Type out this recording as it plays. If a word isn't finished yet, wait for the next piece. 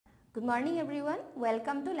Good morning everyone.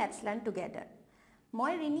 Welcome to Let's Learn Together.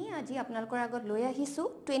 মই ৰিনি আজি আপোনালোকৰ আগত লৈ আহিছো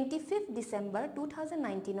 25 ডিসেম্বৰ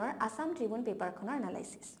 2019 ৰ আসাম ট্ৰিবিউন পেপাৰখনৰ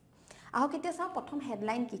এনালাইসিস। আহক এতিয়া চাও প্ৰথম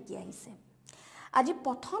হেডলাইন কি আহিছে। আজি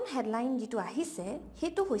প্ৰথম হেডলাইন যেটো আহিছে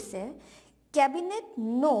হেতু হৈছে Cabinet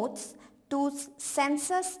notes to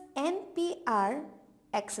census NPR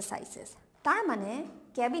exercises. তাৰ মানে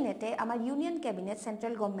ক্যাবিনেটে আমাৰ ইউনিয়ন ক্যাবিনেট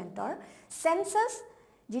সেন্ট্ৰাল গভৰ্নমেন্টৰ সেন্সাস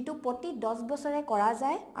যেটো প্ৰতি 10 বছৰে কৰা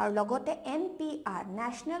যায় আৰু লগতে NPR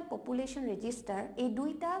ন্যাশনাল পপুলেশন ৰেজিষ্টাৰ এই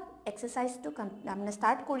দুইটা এক্সাৰসাইজটো মানে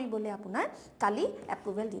স্টাৰ্ট কৰিবলৈ আপোনাৰ কালি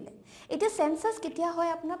এপ্ৰুভেল দিলে। এতিয়া সেন্সাস কেতিয়া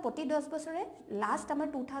হয় আপোনাৰ প্ৰতি 10 বছৰে লাষ্ট আমাৰ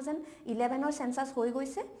 2011 ৰ সেন্সাস হৈ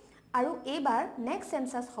গৈছে আৰু এইবাৰ নেক্সট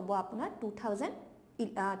সেন্সাস হ'ব আপোনাৰ 2021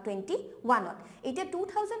 ত। এতিয়া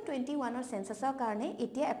 2021 ৰ সেন্সাসৰ কাৰণে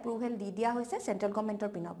এতিয়া এপ্ৰুভেল দি দিয়া হৈছে সেন্ট্ৰাল গভৰ্নমেন্টৰ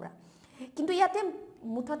পিনৰ পৰা। কিন্তু ইয়াতে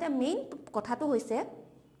মুঠতে মেইন কথাটো হৈছে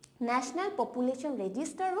National Population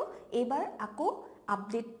Register এবাৰ আকৌ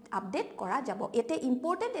আপডেট কৰা যাব। এতে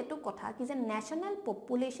ইম্পৰ্টেন্ট এটো কথা কি যে National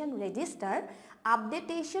Population Register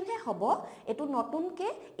আপডেটেশন হে হ'ব। এটো নতুনকে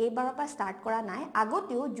এবাৰৰ পৰা স্টাৰ্ট কৰা নাই।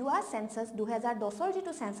 আগতেও জুৱা সেন্সাস 2010 ৰ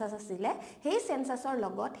যেটো সেন্সাস আছিল সেই সেন্সাসৰ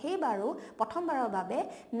লগত হেবাৰো প্ৰথমবাৰৰ বাবে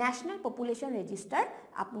National Population Register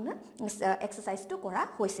আপোনাৰ এক্সাৰসাইজটো কৰা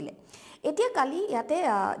হৈছিল। এতিয়া কালি ইয়াতে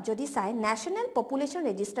যদি চাই National Population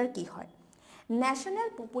Register কি হয়। National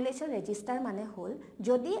Population Register মানে হল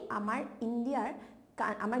যদি আমাৰ ইন্ডিয়াৰ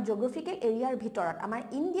আমাৰ জিওগ্ৰাফিক্যাল এৰিয়াৰ ভিতৰত আমাৰ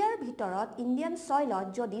ইন্ডিয়াৰ ভিতৰত ইন্ডিয়ান সয়লত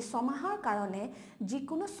যদি সমাহৰ কাৰণে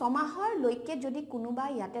যিকোনো সমাহৰ লৈকে যদি কোনোবা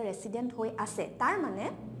ইয়াতে ৰেসিডেন্ট হৈ আছে তাৰ মানে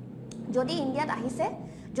যদি ইন্ডিয়াত আহিছে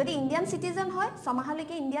যদি ইন্ডিয়ান সিটিজেন হয়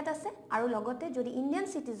সমাহলৈকে ইন্ডিয়াত আছে আৰু লগতে যদি ইন্ডিয়ান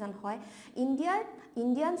সিটিজেন হয়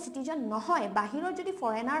ইন্ডিয়ান সিটিজেন নহয় বাহিৰৰ যদি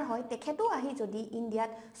ফৰেনাৰ হয় তেখেতো আহি যদি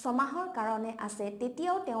ইন্ডিয়াত সমাহৰ কাৰণে আছে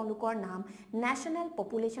তেতিয়াও তেওঁলোকৰ নাম ন্যাশনাল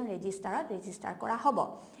পপুলেশন ৰেজিষ্টাৰত ৰেজিষ্টাৰ কৰা হ'ব।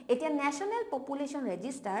 এতিয়া ন্যাশনাল পপুলেশন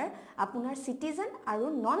ৰেজিষ্টাৰ আপোনাৰ সিটিজেন আৰু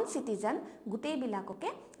নন সিটিজেন গুটেই বিলাককে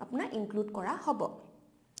আপোনাৰ ইনক্লুড কৰা হ'ব।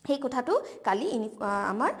 এই কথাটো কালি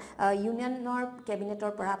আমাৰ ইউনিয়নৰ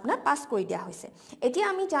ক্যাবিনেটৰ পৰা আপোনাৰ পাস কৰি দিয়া হৈছে। এতিয়া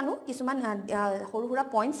আমি জানো কিছুমান সৰুহুৰা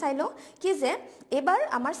পইণ্ট চাইলো কি যে এবাৰ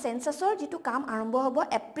আমাৰ সেন্সাসৰ যেটো কাম আৰম্ভ হ'ব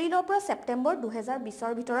এপ্ৰিলৰ পৰা সেপ্টেম্বৰ 2020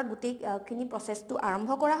 ৰ ভিতৰত গুটেইখিনি প্ৰসেসটো আৰম্ভ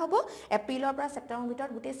কৰা হ'ব। এপ্ৰিলৰ পৰা সেপ্টেম্বৰৰ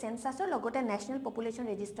ভিতৰত গুটেই সেন্সাসৰ লগতে ন্যাশনাল পপুলেশন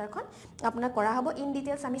ৰেজিষ্টাৰখন আপোনাৰ কৰা হ'ব। ইন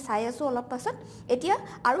ডিটেইলছ আমি চাই আছো অলপ পাছত। এতিয়া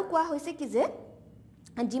আৰু কোৱা হৈছে কি যে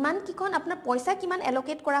যিমান কিখন আপোনাৰ পইচা কিমান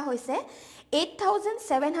এলোকেট কৰা হৈছে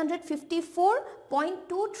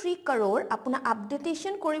 8754.23 crore আপোনাৰ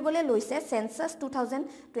আপডেটেশন কৰিবলৈ লৈছে সেন্সাস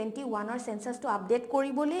 2021 ৰ সেন্সাসটো আপডেট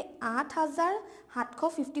কৰিবলৈ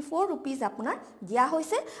 8754 rupees আপোনাৰ দিয়া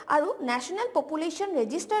হৈছে আৰু ন্যাশনাল পপুলেশন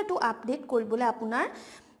ৰেজিষ্টাৰটো আপডেট কৰিবলৈ আপোনাৰ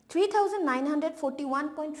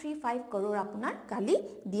 3941.35 crore আপোনাৰ কালি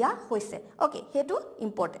দিয়া হৈছে। ওকে হেতু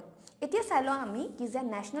ইম্পৰ্টেন্ট। এতিয়া চাইলো আমি কি যে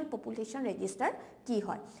ন্যাশনাল পপুলেশন ৰেজিষ্টাৰ কি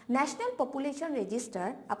হয়। ন্যাশনাল পপুলেশন ৰেজিষ্টাৰ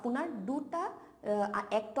আপোনাৰ দুটা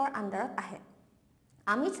এক্টৰ আন্ডাৰত আহে।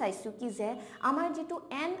 আমি চাইছো কি যে আমাৰ যেটো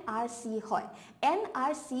NRC হয়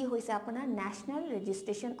NRC হৈছে আপোনাৰ ন্যাশনাল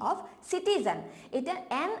ৰেজিষ্ট্ৰেচন অফ সিটিজেন। এটা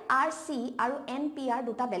NRC আৰু NPR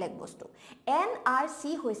দুটা বেলেগ বস্তু। NRC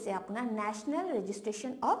হৈছে আপোনাৰ ন্যাশনাল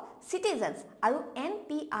ৰেজিষ্ট্ৰেচন অফ সিটিজেনস আৰু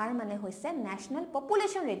NPR মানে হৈছে national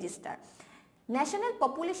population register. National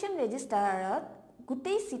population ৰেজিষ্টাৰত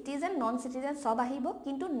গুটেই citizen non citizen সব আহিব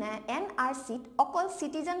কিন্তু NRC ত অকল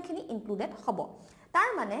সিটিজেন খিনি ইনক্লুডেড হ'ব। তাৰ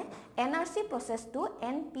মানে NRC প্ৰসেসটো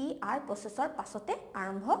NPR প্ৰসেসৰ পাছতে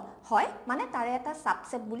আৰম্ভ হয় মানে তাৰে এটা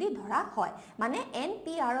সাবসেট বুলি ধৰা হয়। মানে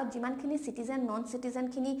NPR ত যিমানখিনি সিটিজেন নন সিটিজেন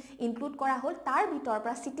খিনি ইনক্লুড কৰা হ'ল তাৰ ভিতৰ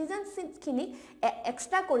পৰা সিটিজেন খিনি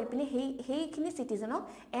এক্সট্ৰা কৰি পিনে সেইখিনি সিটিজেনক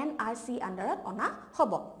NRC আন্ডাৰত অনা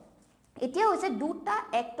হ'ব। এতিয়া হৈছে দুটা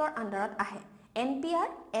এক্টৰ আন্ডাৰত আহে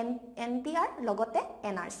NPR লগতে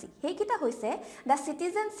NRC। হেকিটা হৈছে দা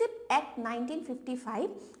সিটিজেনশিপ এক্ট 1955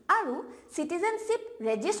 আৰু citizenship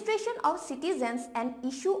registration of citizens and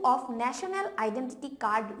issue of national identity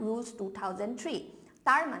card ৰুলস 2003।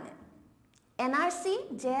 তাৰ মানে NRC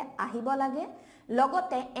যে আহিব লাগে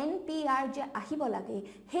লগতে NPR যে আহিব লাগে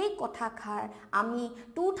সেই কথাখাৰ আমি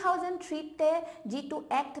 2003 তে যেটো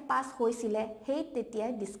এক্ট পাস হৈছিল সেই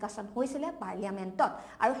তেতিয়াই ডিসকাশন হৈছিল পাৰ্লিয়ামেন্টত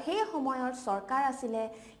আৰু সেই সময়ৰ সৰকাৰ আছিল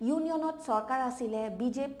ইউনিয়নত সৰকাৰ আছিল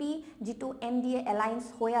বিজেপি যেটো NDA এলায়েন্স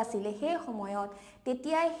হৈ আছিল সেই সময়ত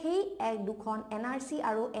তেতিয়াই সেই এক দুখন NRC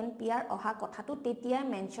আৰু NPR অহা কথাটো তেতিয়াই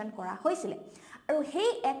মেনশন কৰা হৈছিল আৰু সেই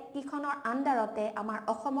এক কিখনৰ আন্ডাৰতে আমাৰ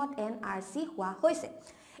অসমত NRC হোৱা হৈছে।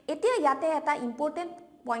 এতিয়া ইয়াতে এটা ইম্পৰ্টেন্ট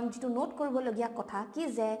পইণ্ট যিটো নোট কৰিবলগীয়া কথা কি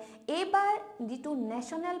যে এইবাৰ যিটো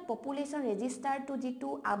নেশ্যনেল পপুলেশ্যন ৰেজিষ্টাৰটো যিটো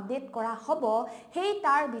আপডেট কৰা হ'ব সেই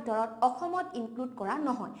তাৰ ভিতৰত অসমত ইনক্লুড কৰা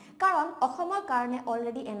নহয় কাৰণ অসমৰ কাৰণে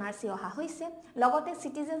অলৰেডি NRC অহা হৈছে লগতে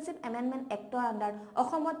সিটিজেনশিপ এমেন্ডমেন্ট এক্টৰ আন্ডাৰ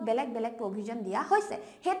অসমত বেলেগ বেলেগ প্ৰভিজন দিয়া হৈছে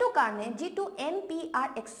হেতু কাৰণে যিটো NPR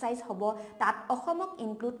এক্সাৰসাইজ হ'ব তাত অসমক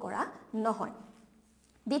ইনক্লুড কৰা নহয়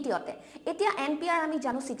দ্বিতীয়তে এতিয়া NPR আমি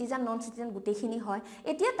জানো সিটিজেন নন সিটিজেন গুটেখিনি হয়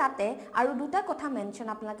এতিয়া তাতে আৰু দুটা কথা মেনশন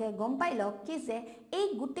আপোনালোকে গম পাই লওক কি যে এই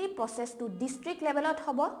গুটে প্ৰসেসটো ডিস্ট্ৰিক্ট লেভেলত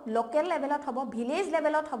হ'ব লোকেল লেভেলত হ'ব ভিলেজ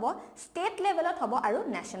লেভেলত হ'ব ষ্টেট লেভেলত হ'ব আৰু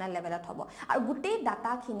ন্যাশনাল লেভেলত হ'ব আৰু গুটে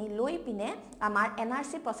ডাটাখিনি লৈ পিনে আমাৰ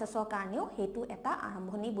NRC প্ৰসেসৰ কাৰণেও হেতু এটা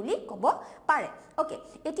আৰম্ভণি বুলি ক'ব পাৰে ওকে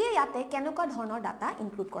এতিয়া ইয়াতে কেনেকুৱা ধৰণৰ ডাটা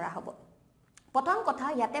ইনক্লুড কৰা হ'ব প্ৰথম কথা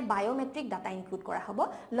ইয়াতে বায়োমেট্ৰিক ডাটা ইনক্লুড কৰা হ'ব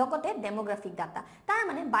লগতে ডেমোগ্ৰাফিক ডাটা তাৰ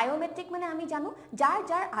মানে বায়োমেট্ৰিক মানে আমি জানো যাৰ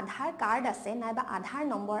যাৰ আধাৰ কাৰ্ড আছে নাইবা আধাৰ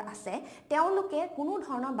নম্বৰ আছে তেওঁলোকে কোনো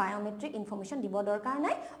ধৰণৰ বায়োমেট্ৰিক ইনফৰমেশন দিব দৰকাৰ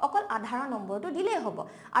নাই অকল আধাৰৰ নম্বৰটো দিলেই হ'ব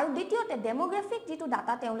আৰু দ্বিতীয়তে ডেমোগ্ৰাফিক যেটো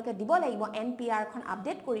ডাটা তেওঁলোকে দিব লাগিব NPR খন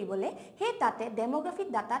আপডেট কৰিবলৈ সেই তাতে ডেমোগ্ৰাফিক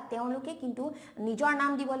ডাটা তেওঁলোকে কিন্তু নিজৰ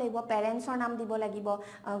নাম দিব লাগিব পেৰেন্টছৰ নাম দিব লাগিব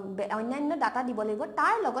অন্যান্য ডাটা দিব লাগিব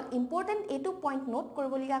তাৰ লগত ইম্পৰ্টেন্ট এটো পইণ্ট নোট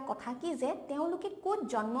কৰিবলগীয়া কথা কি যে তেওঁলোকে কোত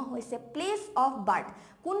জন্ম হৈছে প্লেস অফ বাৰ্থ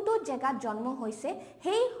কোনটো জায়গাত জন্ম হৈছে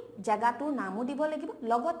সেই জায়গাটোৰ নামও দিব লাগিব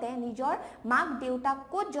লগতে নিজৰ মাক দেউতা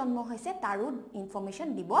কোত জন্ম হৈছে তাৰো ইনফৰমেশন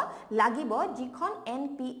দিব লাগিব যিখন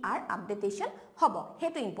NPR আপডেটেশন হ'ব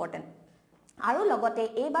হেতু ইম্পৰ্টেন্ট আৰু লগতে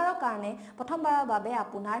এইবাৰৰ কাৰণে প্ৰথমবাৰৰ বাবে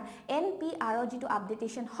আপোনাৰ NPR ৰ যেটো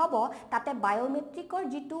আপডেটেশন হ'ব তাতে বায়োমেট্ৰিকৰ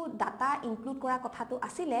যেটো ডাটা ইনক্লুড কৰা কথাটো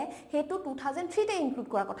আছিল হেতু 2003 তে ইনক্লুড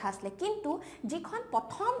কৰা কথা আছিল কিন্তু যিখন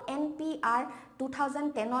প্ৰথম NPR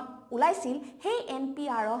 2010 ত ওলাইছিল সেই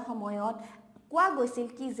NPR ৰ সময়ত কোৱা গৈছিল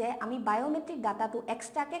কি যে আমি বায়োমেট্ৰিক ডাটাটো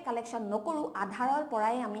এক্সট্ৰাকে কালেকশন নকৰো আধাৰৰ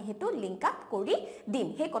পৰাই আমি হেতু লিংক আপ কৰি দিম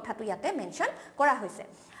সেই কথাটো ইয়াতে মেনশন কৰা হৈছে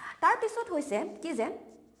তাৰ পিছত হৈছে কি যে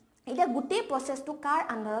এটা গুটে প্ৰসেসটো কাৰ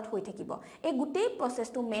আন্ডাৰত হৈ থাকিব এই গুটে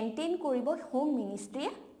প্ৰসেসটো মেইনটেইন কৰিব হোম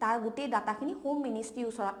মিনিষ্ট্ৰীয়ে তাৰ গুটে ডাটাখিনি হোম মিনিষ্ট্ৰীৰ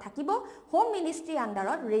ওচৰত থাকিব home ministry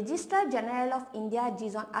আন্ডাৰত registrar general of India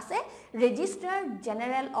যিজন আছে ৰেজিষ্ট্ৰাৰ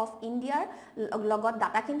জেনেৰেল অফ ইণ্ডিয়াৰ লগত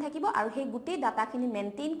ডাটাখিনি থাকিব আৰু সেই গুটে ডাটাখিনি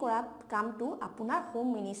মেইনটেইন কৰা কামটো আপোনাৰ হোম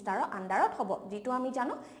মিনিষ্টাৰৰ আন্ডাৰত হ'ব যেটো আমি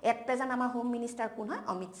জানো এট প্ৰেজেন্ট আমাৰ হোম মিনিষ্টাৰ কোন হয়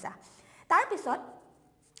অমিত শাহ তাৰ পিছত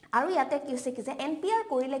আৰু ইয়াতে কি হৈছে কি যে NPR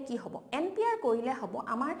কৰিলে কি হ'ব NPR কৰিলে হ'ব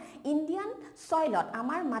আমাৰ ইন্ডিয়ান সয়লত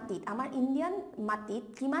আমাৰ মাটিত আমাৰ ইন্ডিয়ান মাটিত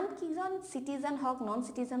কিমান কিজন সিটিজেন হক নন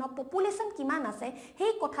সিটিজেনৰ পপুলেশন কিমান আছে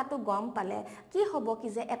সেই কথাটো গম পালে কি হ'ব কি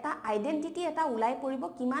যে এটা আইডেন্টিটি এটা উলাই পৰিব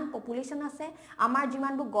কিমান পপুলেশন আছে আমাৰ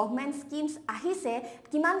যিমানবোৰ গভৰ্নমেন্ট স্কিমছ আহিছে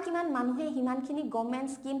কিমান কিমান মানুহে হিমানখিনি গভৰ্নমেন্ট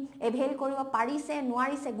স্কিম এভেইল কৰিব পাৰিছে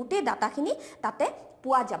নোৱাৰিছে গুটে ডাটাখিনি তাতে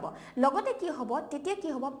পোৱা যাব লগতে কি হ'ব তেতিয়া কি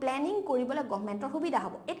হ'ব প্ল্যানিং কৰিবলৈ গভৰ্নমেন্টৰ সুবিধা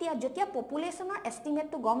হ'ব এতিয়া যেতিয়া পপুলেশনৰ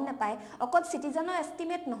এস্টিমেটটো গম নাপায় অকল সিটিজেনৰ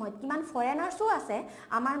এস্টিমেট নহয় কিমান ফৰেনাৰ্সও আছে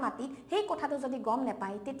আমাৰ মাটি সেই কথাটো যদি গম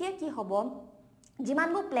নাপায় তেতিয়া কি হ'ব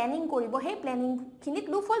যিমানবোৰ প্ল্যানিং কৰিব সেই প্ল্যানিং খিনিত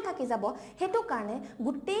লুফল থাকি যাব হেতু কাৰণে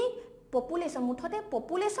গুটেই পপুলেশন মুঠতে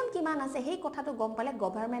পপুলেশন কিমান আছে সেই কথাটো গম পালে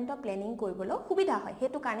গভৰ্নমেন্টৰ প্ল্যানিং কৰিবলৈ সুবিধা হয়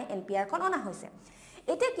হেতু কাৰণে NPR খন অনা হৈছে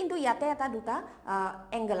এতিয়া কিন্তু ইয়াতে এটা দুটা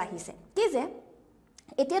এংগল আহিছে কি যে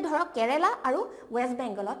এতিয়া ধৰক কেৰালা আৰু ওয়েস্ট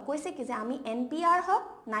বেংগলত কৈছে কি যে আমি NPR হক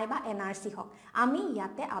নাইবা NRC হক আমি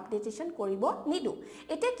ইয়াতে আপডেটেশন কৰিব নিদু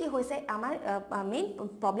এতিয়া কি হৈছে আমাৰ মেইন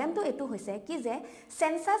প্ৰবলেমটো এটো হৈছে কি যে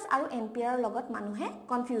সেন্সাস আৰু NPR লগত মানুহে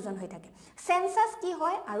কনফিউজন হৈ থাকে সেন্সাস কি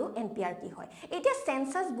হয় আৰু NPR কি হয় এতিয়া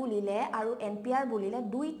সেন্সাস বুলিলে আৰু NPR বুলিলে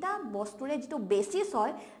দুইটা বস্তুৰে যেটো বেসিস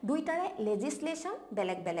হয় দুইটাৰে লেজিসলেশন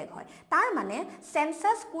বেলেগ বেলেগ হয় তাৰ মানে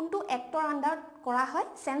সেন্সাস কোনটো এক্টৰ আন্ডাৰ কৰা হয়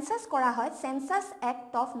সেন্সাস কৰা হয় সেন্সাস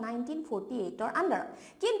এক্ট অফ 1948 ৰ আন্ডাৰ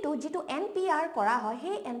কিন্তু যেটো NPR কৰা হয়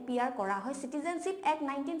সেই NPR কৰা হয় সিটিজেনশিপ এক্ট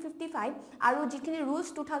 1955 আৰু যিখিনি ৰুলস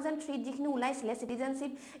 2003 যিখিনি উলাইছিলে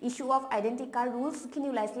citizenship issue of identity card ৰুলস খিনি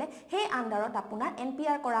উলাইছিলে সেই আন্ডাৰত আপোনাৰ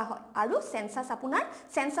NPR কৰা হয় আৰু সেন্সাস আপোনাৰ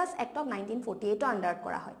সেন্সাস এক্ট অফ 1948 ৰ আন্ডাৰত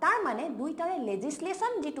কৰা হয় তাৰ মানে দুইটাৰে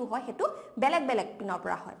লেজিসলেশন যেটো হয় হেতু বেলেগ বেলেগ পিনৰ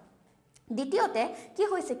পৰা হয় দ্বিতীয়তে কি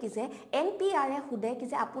হৈছে কি যে NPR এ খুদে কি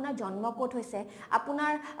যে আপোনাৰ জন্ম কোড হৈছে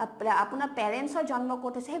আপোনাৰ পেৰেন্টছৰ জন্ম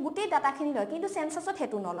কোড হৈছে সেই গুটেই ডাটাখিনি লয় কিন্তু সেন্সাসত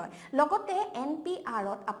হেতু নলয় লগতে NPR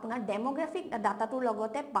ত আপোনাৰ ডেমোগ্ৰাফিক ডাটাটোৰ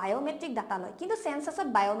লগতে বায়োমেট্ৰিক ডাটা লয় কিন্তু সেন্সাসত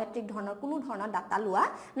বায়োমেট্ৰিক ধৰণৰ কোনো ধৰণৰ ডাটা লোৱা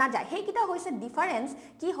না যায় সেই কিটা হৈছে ডিফাৰেন্স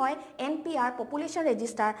কি হয় NPR পপুলেশন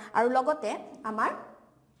ৰেজিষ্টাৰ আৰু লগতে আমাৰ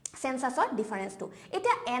সেন্সাসৰ ডিফাৰেন্সটো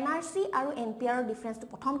এটা NRC আৰু NPR ৰ ডিফাৰেন্সটো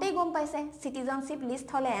প্ৰথমতেই গম পাইছে সিটিজেনশিপ লিষ্ট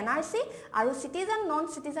হলে NRC আৰু সিটিজেন নন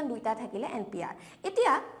সিটিজেন দুইটা থাকিলে NPR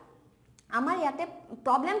এতিয়া আমাৰ ইয়াতে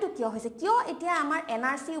প্ৰবলেমটো কিয় হৈছে কিয় এতিয়া আমাৰ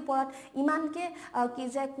এনআৰসি ওপৰত ইমানকে কি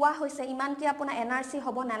যে কোৱা হৈছে ইমানকে আপোনাৰ এনআৰসি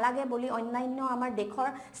হ'ব নালাগে বুলি অন্যান্য আমাৰ দেশৰ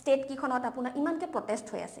ষ্টেট কিখনত আপোনাৰ ইমানকে প্ৰটেষ্ট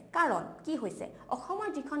হৈ আছে কাৰণ কি হৈছে অসমৰ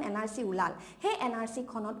যিখন এনআৰসি ওলাল সেই এনআৰসি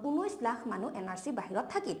খনত 19 লাখ মানুহ এনআৰসি বাহিৰত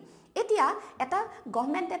থাকিল এতিয়া এটা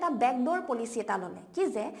গভৰ্নমেন্ট এটা ব্যাকডোৰ পলিচি এটা ললে কি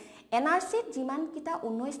যে এনআৰসিত যিমান কিটা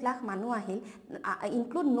 19 লাখ মানুহ আহিল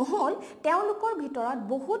ইনক্লুড নহল তেওঁলোকৰ ভিতৰত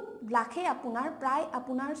বহুত লাখে আপোনাৰ প্ৰায়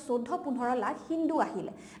আপোনাৰ 14-15 লাখ হিন্দু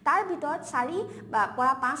আহিলে তাৰ ভিতৰত 4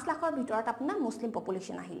 পৰা 5 লাখৰ ভিতৰত আপোনাৰ মুসলিম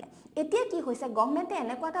পপুলেশন আহিলে এতিয়া কি হৈছে গভৰ্নমেন্টে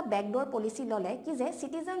এনেকুৱা এটা ব্যাকডোৰ পলিচি ললে কি যে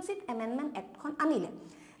সিটিজেনশিপ এমেন্ডমেন্ট এক্টখন আনিলে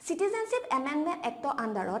সিটিজেনশিপ এমেন্ডমেন্ট এক্টৰ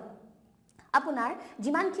আন্ডাৰত আপোনাৰ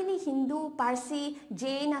যিমানখিনি হিন্দু পাৰ্সি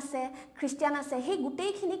জৈন আছে খ্ৰীষ্টিয়ান আছে সেই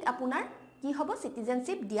গোটেইখিনিক আপোনাৰ কি হ'ব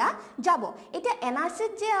সিটিজেনশিপ দিয়া যাব এতিয়া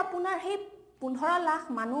এনআৰসিত যে আপোনাৰ সেই 15 লাখ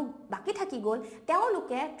মানুহ বাকি থাকি গল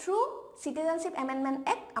তেওঁলোকে থ্ৰু সিটিজেনশিপ এমেন্ডমেন্ট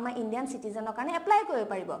এক্ট আমাৰ ইন্ডিয়ান সিটিজেনৰ কাৰণে এপ্লাই কৰিব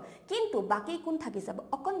পাৰিব কিন্তু বাকি কোন থাকি যাব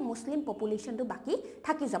অকল মুসলিম পপুলেশনটো বাকি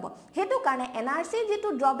থাকি যাব হেতু কাৰণে এনআৰসি যেটো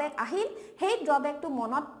ড্ৰবেক আহিল সেই ড্ৰবেকটো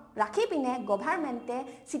মনত ৰাখি পিনে গভৰ্নমেন্টে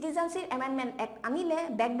সিটিজেনশিপ এমেন্ডমেন্ট এক্ট আনিলে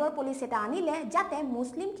ব্যাকডোৰ পলিচি এটা আনিলে যাতে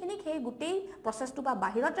মুসলিমখিনিক সেই গুটেই প্ৰসেসটো বা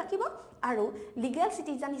বাহিৰত ৰাখিব আৰু লিগেল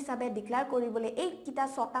সিটিজেন হিচাপে ডিক্লেয়াৰ কৰিবলৈ এই কিটা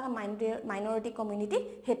ছটা মাইনৰিটি কমিউনিটি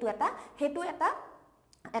হেতু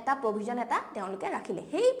এটা প্ৰভিজন এটা তেওঁলোকে ৰাখিলে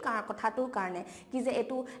সেই কথাটোৰ কাৰণে কি যে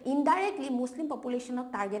এটো ইনডাইৰেক্টলি মুসলিম পপুলেশনক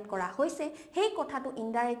টাৰ্গেট কৰা হৈছে সেই কথাটো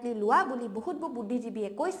ইনডাইৰেক্টলি লোৱা বুলি বহুত বুদ্ধিজীৱীয়ে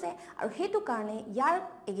কৈছে আৰু হেতু কাৰণে ইয়াৰ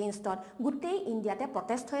এগেইনষ্টত গুটেই ইণ্ডিয়াতে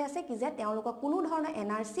প্ৰটেষ্ট হৈ আছে কি যে তেওঁলোকক কোনো ধৰণৰ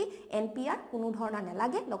এনআৰসি এনপিআৰ কোনো ধৰণৰ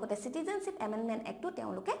নালাগে লগতে সিটিজেনশিপ এমেন্ডমেন্ট এক্টটো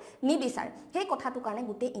তেওঁলোকে নিবিচাৰে সেই কথাটোৰ কাৰণে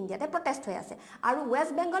গুটেই ইণ্ডিয়াতে প্ৰটেষ্ট হৈ আছে আৰু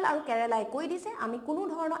ওয়েষ্ট বেংগল আৰু কেৰালাই কৈ দিছে আমি কোনো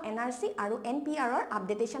ধৰণৰ এনআৰসি আৰু এনপিআৰৰ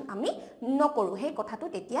আপডেটেশন আমি নকৰো সেই কথাটো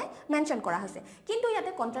এতিয়া মেনশন কৰা হৈছে কিন্তু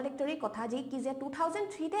ইয়াতে কন্ট্ৰাডিক্টৰি কথা যি কি যে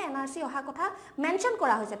 2003 তে এনআৰসি অহা কথা মেনশন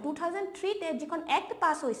কৰা হৈছে 2003 তে যিখন এক্ট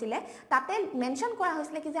পাস হৈছিলে তাতে মেনশন কৰা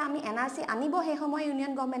হৈছিলে কি যে আমি এনআৰসি আনিব হে সময়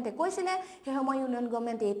ইউনিয়ন গভৰ্নমেন্টে কৈছিলে হে সময় ইউনিয়ন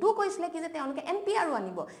গভৰ্নমেন্টে এটো কৈছিলে কি যে তেওঁলোকে এনপিআৰও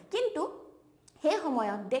আনিব কিন্তু সেই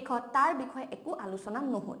সময়ত দেখত তাৰ বিষয়ে একো আলোচনা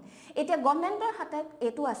নহল এতিয়া গভৰ্নমেন্টৰ হাতত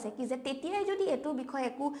এটো আছে কি যে তেতিয়াই যদি এটো বিষয়ে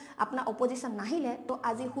একো আপোনাৰ অপজিশন নাহিলে তো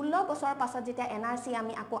আজি 16 বছৰৰ পাছত যেতিয়া এনআৰসি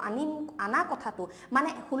আমি আকৌ আনা কথাটো মানে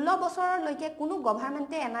 16 বছৰলৈকে কোনো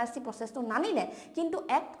গভৰ্নমেন্টে এনআৰসি প্ৰসেসটো নানিলে কিন্তু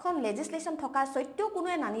এক্টখন লেজিসলেশন থকাৰ সত্ত্বেও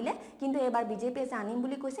কোনোৱে নানিলে কিন্তু এবাৰ বিজেপিয়ে যে আনিম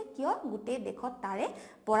বুলি কৈছে কিয় গুটেই দেখত তাৰে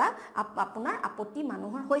পৰা আপোনাৰ আপত্তি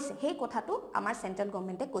মানুহৰ হৈছে সেই কথাটো আমাৰ সেন্ট্ৰেল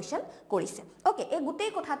গভৰ্নমেন্টে কোৱেশ্চন কৰিছে ওকে এই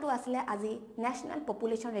গুটেই কথাটো আসলে আজি National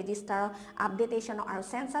Population Register updatation আৰু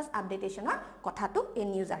Census updatation কথাটো এই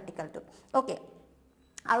নিউজ আৰ্টিকেলটো ওকে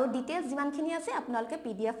আৰু ডিটেইলস যিমানখিনি আছে আপোনালোকে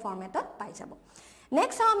PDF ফৰমেটত পাই যাব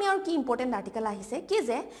নেক্সট আমি আৰু কি ইম্পৰ্টেন্ট আৰ্টিকেল আহিছে কি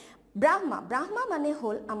যে ব্ৰাহ্মা মানে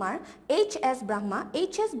হল আমাৰ HS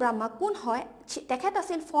ব্ৰাহ্মা কোন হয় তেখেত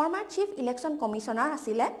আছিল ফৰ্মাৰ চিফ ইলেকশন কমিশনাৰ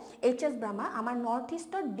আছিলে HS ব্ৰাহ্মা আমাৰ নৰ্থ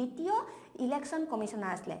ইষ্টৰ দ্বিতীয় ইলেকশন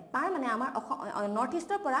কমিশনাৰ আছিল তাৰ মানে আমাৰ নৰ্থ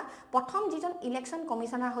ইষ্টৰ পৰা প্ৰথম যিজন ইলেকশন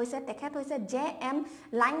কমিশনাৰ হৈছে তেখেত হৈছে JM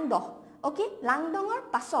লাংডহ ওকে লাংডঙৰ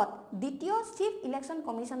পাছত দ্বিতীয় চিফ ইলেকশন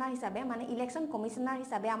কমিশনাৰ হিচাপে মানে ইলেকশন কমিশনাৰ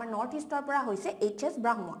হিচাপে আমাৰ নৰ্থ ইষ্টৰ পৰা হৈছে HS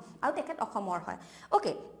ব্ৰাহ্মা আৰু তেখেত অসমৰ হয়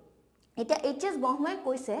ওকে এতিয়া HS ব্ৰাহ্মাই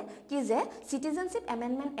কৈছে কি যে সিটিজেনশিপ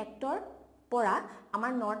এমেন্ডমেন্ট এক্টৰ পৰা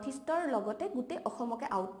আমাৰ নৰ্থ ইষ্টৰ লগতে গুটে অসমকে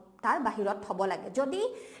আউট তাৰ বাহিৰত হ'ব লাগে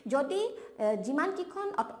যদি যিমান কিখন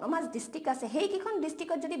অট'নমাস ডিস্ট্ৰিক্ট আছে সেই কিখন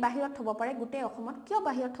ডিস্ট্ৰিক্টত যদি বাহিৰত হ'ব পাৰে গুটে অসমত কিয়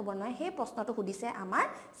বাহিৰত হ'ব নহয় সেই প্ৰশ্নটো সুধিছে আমাৰ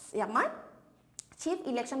চিফ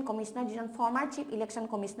ইলেকশন কমিশনাৰ যিজন ফৰ্মাৰ চিফ ইলেকশন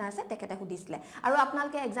কমিশনাৰ আছে তেখেতে সুধিছিলে আৰু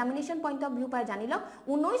আপোনালোকে এক্সামিনেশন পইণ্ট অফ ভিউ পাই জানিলো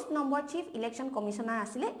 19 নম্বৰ চিফ ইলেকশন কমিশনাৰ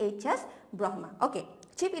আছিল HS Brahma okay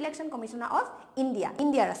chief election commissioner of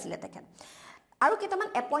ইণ্ডিয়াৰ আছিল তেখেত আৰু কেইটামান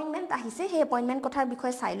এপইন্টমেন্ট আহিছে সেই এপইন্টমেন্ট কথাৰ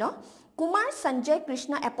বিষয়ে চাই ল Kumar Sanjay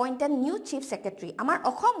Krishna এপইন্টেড new chief secretary আমাৰ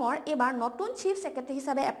অসমৰ এবাৰ নতুন চিফ সেক্ৰেটাৰী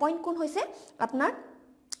হিচাপে এপইন্ট কোন হৈছে আপোনাৰ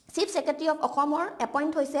চিফ সেক্ৰেটাৰী অফ অসমৰ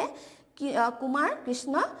এপইন্ট হৈছে কুমাৰ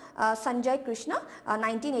কৃষ্ণ সঞ্জয় কৃষ্ণ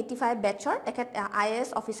 1985 বেচৰ তেখেত IAS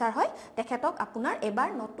অফিচাৰ হয় তেখেতক আপোনাৰ এবাৰ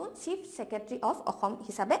নতুন চিফ সেক্ৰেটাৰী অফ অসম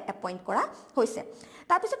হিচাপে এপইন্ট কৰা হৈছে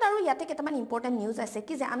তাৰপিছত আৰু ইয়াতে কেইটামান ইম্পৰ্টেন্ট নিউজ আছে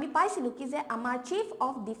কি যে আমি পাইছিলো কি যে আমাৰ চিফ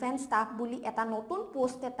অফ ডিফেন্স ষ্টাফ বুলি এটা নতুন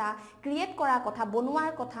পোষ্ট এটা ক্ৰিয়েট কৰা কথা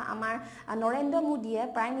বনোৱাৰ কথা আমাৰ নৰেন্দ্ৰ মোদীয়ে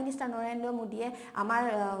প্ৰাইম মিনিষ্টাৰ নৰেন্দ্ৰ মোদীয়ে আমাৰ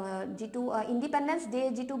যেটো ইন্ডিপেন্ডেন্স ডে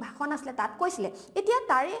যেটো ভাষণ আছিল তাত কৈছিলে এতিয়া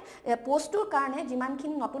তাৰে পোষ্টৰ কাৰণে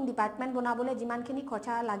যিমানখিনি নতুন ডিপাৰ্টমেন্ট বনাবলৈ যিমানখিনি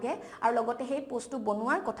খৰচা লাগে আৰু লগতে সেই পোষ্টটো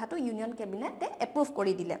বনোৱাৰ কথাটো ইউনিয়ন কেবিনেটে এপ্ৰুভ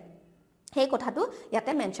কৰি দিলে সেই কথাটো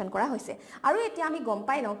ইয়াতে মেনশন কৰা হৈছে আৰু এতিয়া আমি গম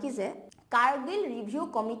পাই লওঁ কি যে কাৰ্গিল ৰিভিউ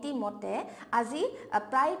কমিটি মতে আজি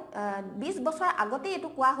প্ৰায় 20 বছৰ আগতে এটো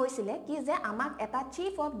কোৱা হৈছিল কি যে আমাক এটা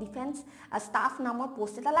চিফ অফ ডিফেন্স ষ্টাফ নামৰ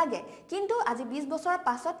পোষ্ট এটা লাগে কিন্তু আজি 20 বছৰৰ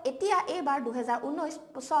পাছত এতিয়া এইবাৰ 2019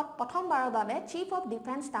 বছৰত প্ৰথমবাৰৰ বাবে চিফ অফ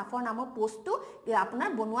ডিফেন্স ষ্টাফৰ নামৰ পোষ্টটো আপোনাৰ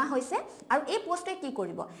বনোৱা হৈছে আৰু এই পোষ্টে কি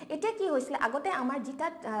কৰিব এতিয়া কি হৈছিল আগতে আমাৰ যেটা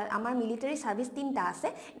আমাৰ মিলিটাৰী সাৰ্ভিস তিনটা আছে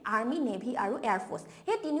আৰ্মি নেভি আৰু এয়াৰ ফোৰ্স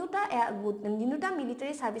এই তিনিটা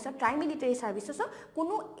মিলিটাৰী সাৰ্ভিসৰ ট্ৰাই মিলিটাৰী সাৰ্ভিসৰ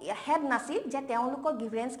কোনো হেড আছিল যে তেওঁলোকৰ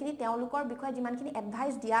গ্ৰিভেন্স কিনি তেওঁলোকৰ বিষয়ে যিমানখিনি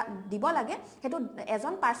এডভাইস দিব লাগে হেতু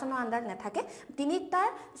এজন পাৰ্সনৰ আন্ডাৰ নাথাকে তিনিটা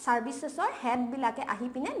সাৰ্ভিসৰ হেড বিলাকে আহি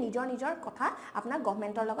পিনে নিজৰ কথা আপোনাৰ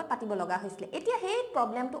গভৰ্নমেন্টৰ লগত পাতিব লগা হৈছিল এতিয়া সেই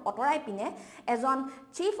প্ৰবলেমটো অতৰাই পিনে এজন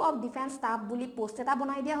চিফ অফ ডিফেন্স ষ্টাফ বুলি পোষ্ট এটা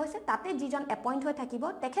বনাই দিয়া হৈছে তাতে যিজন এপইন্ট হৈ থাকিব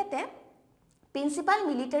তেখেতে প্ৰিন্সিপাল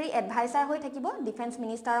মিলিটাৰী এডভাইজাৰ হৈ থাকিব ডিফেন্স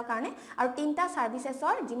মিনিষ্টাৰৰ কাৰণে আৰু তিনটা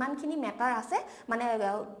সাৰ্ভিসেছৰ যিমানখিনি মেটাৰ আছে মানে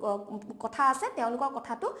কথা আছে তেওঁলোকৰ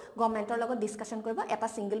কথাটো গভৰ্নমেন্টৰ লগত ডিসকাশন কৰিব এটা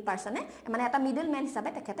সিঙ্গল পাৰ্সনে মানে এটা মিডলম্যান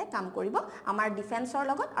হিচাপে তেখেতে কাম কৰিব আমাৰ ডিফেন্সৰ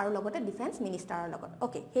লগত আৰু লগতে ডিফেন্স মিনিষ্টাৰৰ লগত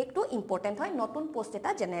ওকে হেতু ইম্পৰ্টেন্ট হয় নতুন পোষ্ট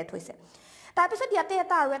এটা জেনাৰেট হৈছে তাৰপিছত ইয়াতে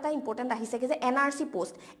এটা আৰু এটা ইম্পৰ্টেন্ট আহিছে কি যে এনআৰসি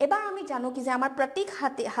পোষ্ট এবাৰ আমি জানো কি যে আমাৰ প্ৰতীক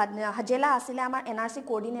হাজেলা আছিল আমাৰ এনআৰসি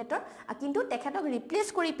কোঅৰ্ডিনেটৰ কিন্তু তেখেতক ৰিপ্লেস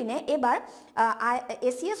কৰি পিনে এবাৰ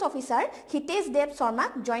এসিএস অফিচাৰ হিতেশ দেৱ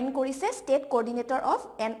শৰ্মাক জয়েন কৰিছে ষ্টেট কোঅৰ্ডিনেটৰ অফ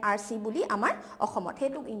এনআৰসি বুলি আমাৰ অসমত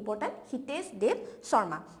হেতু ইম্পৰ্টেন্ট হিতেশ দেৱ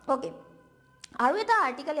শৰ্মা ওকে আৰু এটা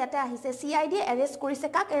আৰ্টিকেল ইয়াতে আহিছে সিআইডি এৰেষ্ট কৰিছে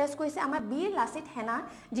কাক এৰেষ্ট কৰিছে আমাৰ বীৰ লাচিত সেনা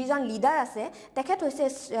যিজন লিডাৰ আছে তেখেত হৈছে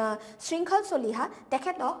শৃংখল চলিহা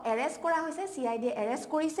তেখেতক এৰেষ্ট কৰা হৈছে সিআইডি এৰেষ্ট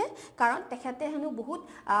কৰিছে কাৰণ তেখেতে হেনু বহুত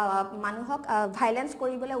মানুহক ভাইলেন্স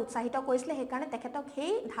কৰিবলৈ উৎসাহিত কৰিছিল সেই কাৰণে তেখেতক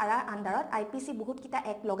সেই ধাৰাৰ আন্ডাৰত আইপিসি বহুত কিটা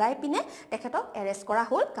এক লগাই পিনে তেখেতক এৰেষ্ট কৰা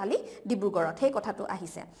হ'ল কালি ডিব্ৰুগড়ত সেই কথাটো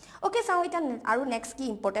আহিছে ওকে চাও এটা আৰু নেক্সট কি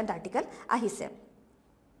ইম্পৰ্টেন্ট আৰ্টিকেল আহিছে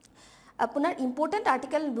আপোনাৰ ইম্পৰ্টেন্ট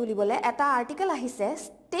আৰ্টিকেল বুলিবলে এটা আৰ্টিকেল আহিছে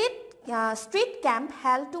street camp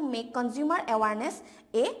held to make consumer awareness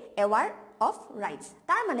এৱাৰ of rights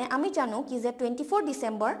তাৰ মানে আমি জানো কি যে 24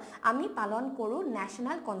 ডিসেম্বৰ আমি পালন কৰো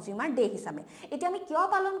ন্যাশনাল কনজিউমাৰ ডে হিচাপে এতিয়া আমি কিয়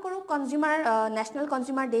পালন কৰো কনজিউমাৰ ন্যাশনাল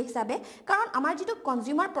কনজিউমাৰ ডে হিচাপে কাৰণ আমাৰ যেটো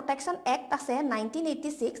কনজিউমাৰ প্ৰটেকচন এক্ট আছে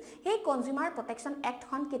 1986 সেই কনজিউমাৰ প্ৰটেকচন এক্ট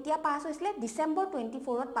খন কেতিয়া পাছ হৈছিল ডিসেম্বৰ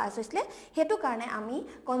 24 ত পাছ হৈছিল হেতু কাৰণে আমি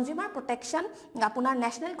কনজিউমাৰ প্ৰটেকচন আপোনাৰ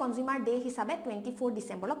ন্যাশনাল কনজিউমাৰ ডে হিচাপে 24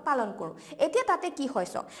 ডিসেম্বৰক পালন কৰো এতিয়া তাতে কি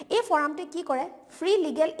হৈছে এই ফৰামটো কি কৰে ফ্ৰী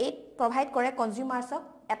লিগেল এইড প্ৰভাইড কৰে কনজিউমাৰছক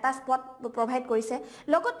এটা স্পট প্ৰভাইড কৰিছে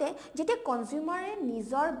লগতে যেতে কনজিউমাৰে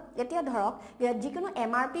নিজৰ এতিয়া ধৰক যিকোনো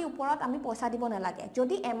এমআৰপি ওপৰত আমি পইচা দিব নালাগে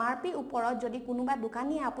যদি এমআৰপি ওপৰত যদি কোনোবা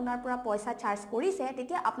দোকানীয়ে আপোনাৰ পৰা পইচা চাৰ্জ কৰিছে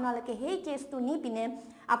তেতিয়া আপোনালোকে সেই কেছটো নি পিনে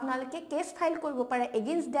আপোনালোকে কেছ ফাইল কৰিব পাৰে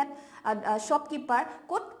against that shopkeeper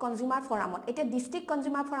coat consumer ফৰামত এতিয়া ডিস্ট্ৰিক্ট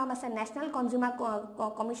কনজিউমাৰ ফৰাম আছে নেশনাল কনজিউমাৰ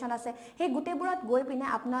কমিশন আছে সেই গুটেবোৰত গৈ পিনে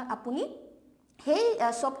আপুনি সেই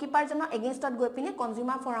শ্বপকিপাৰ জনৰ এগেইনষ্টত গৈ পিনে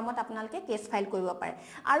কনজিউমাৰ ফৰামত আপোনালোকে কেছ ফাইল কৰিব পাৰে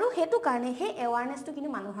আৰু হেতু কাৰণে সেই এৱাৰনেছটো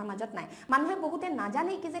কিন্তু মানুহৰ মাজত নাই মানুহে বহুতে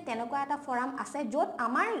নাজানে কি যে তেনেকুৱা এটা ফৰাম আছে য'ত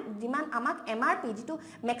আমাৰ যিমান আমাক এমআৰপি যেটো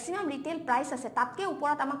ম্যাক্সিমাম ৰিটেইল প্ৰাইস আছে তাতকে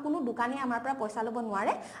ওপৰত আমাক কোনো দোকানীয়ে আমাৰ পৰা পইচা ল'ব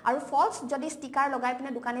নোৱাৰে আৰু ফলছ যদি ষ্টিকাৰ লগাই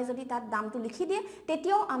পিনে দোকানে যদি তাত দামটো লিখি দিয়ে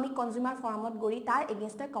তেতিয়াও আমি কনজিউমাৰ ফৰামত গৰি তাৰ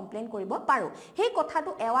এগেইনষ্টে কমপ্লেইন কৰিব পাৰো সেই কথাটো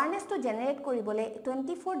এৱাৰনেছটো জেনাৰেট কৰিবলৈ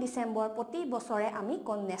 24 ডিসেম্বৰ প্ৰতি বছৰে আমি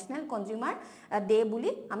নেশনাল কনজিউমাৰ ডে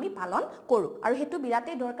বুলি আমি পালন কৰো আৰু হেতু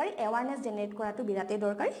বিৰাতে দৰকাৰী এৱাৰনেছ জেনাৰেট কৰাটো বিৰাতে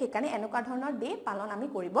দৰকাৰী হেকাৰণে এনেকুৱা ধৰণৰ ডে পালন আমি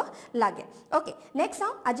কৰিব লাগে ওকে নেক্সট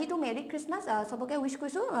চাও আজি টু মেৰি ক্ৰিসমাস সবকে উইশ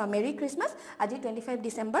কৰিছো মেৰি ক্ৰিসমাস আজি 25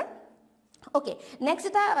 ডিসেম্বৰ ওকে নেক্সট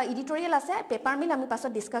এটা এডিটোৰিয়েল আছে পেপাৰ মিল আমি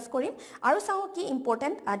পাছত ডিসকাস কৰিম আৰু চাও কি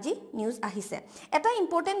ইম্পৰ্টেন্ট আজি নিউজ আহিছে এটা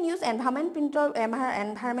ইম্পৰ্টেন্ট নিউজ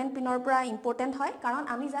এনভায়ৰনমেন্ট পিনৰ পৰা ইম্পৰ্টেন্ট হয় কাৰণ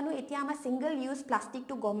আমি জানো এতিয়া আমাৰ সিঙ্গল ইউজ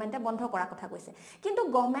প্লাষ্টিকটো গভৰ্নমেন্টে বন্ধ কৰাৰ কথা কৈছে কিন্তু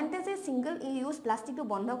গভৰ্নমেন্টে যে সিঙ্গল ইউজ প্লাষ্টিকটো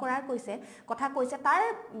বন্ধ কৰাৰ কথা কৈছে তাৰ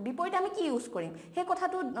বিপৰীতে আমি কি ইউজ কৰিম সেই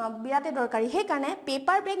কথাটো বিৰাতে দৰকাৰী হে কাৰণে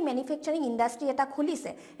পেপাৰ বেগ ম্যানুফ্যাকচাৰিং ইন্ডাষ্ট্ৰি এটা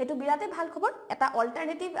খুলিছে এটো বিৰাতে ভাল খবৰ এটা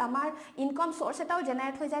অল্টাৰনেটিভ আমাৰ ইনকাম সোৰ্স এটাও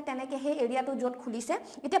জেনাৰেট হৈ যায় তেনেকে হে এৰিয়াটো য'ত খুলিছে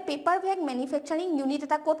এতিয়া পেপাৰ বেগ ম্যানুফ্যাকচাৰিং ইউনিট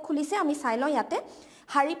এটা কোড খুলিছে আমি চাই লওঁ ইয়াতে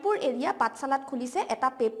হাৰিপুৰ এৰিয়া পাঠশালাত খুলিছে এটা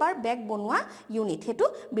পেপাৰ বেগ বনোৱা ইউনিট হেতু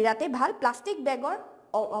বিৰাতে ভাল প্লাষ্টিক বেগৰ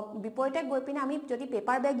বিপৰীতে গৈ পিনে আমি যদি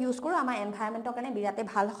পেপাৰ বেগ ইউজ কৰো আমাৰ এনভায়ৰনমেন্টৰ কাৰণে বিৰাতে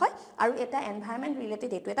ভাল হয় আৰু এটা এনভায়ৰনমেন্ট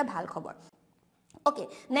ৰিলেটেড এটো এটা ভাল খবৰ ওকে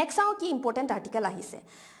নেক্সট চাও কি ইম্পৰ্টেন্ট আৰ্টিকেল আহিছে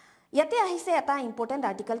ইয়াতে আহিছে এটা ইম্পৰ্টেণ্ট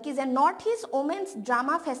আৰ্টিকল কি যে north east women's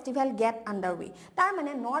drama festival gate under ৱে তাৰ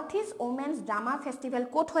মানে north east women's drama festival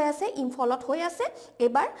ক'ত হৈ আছে ইম্ফলত হৈ আছে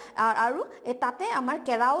এইবাৰ আৰু তাতে আমাৰ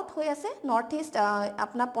কেৰাউত হৈ আছে নৰ্থ ইষ্ট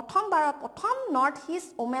আপোনাৰ প্ৰথম north east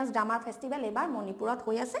women's drama festival এইবাৰ মণিপুৰত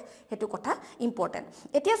হৈ আছে সেইটো কথা ইম্পৰ্টেণ্ট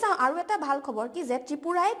এতিয়া চাওঁ আৰু এটা ভাল খবৰ কি যে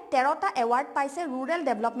ত্ৰিপুৰাই 13টা এৱাৰ্ড পাইছে ৰুৰেল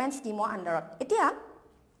ডেভেলপমেণ্ট স্কিমৰ আণ্ডাৰত এতিয়া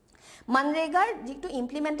মনৰেগাৰ যিটো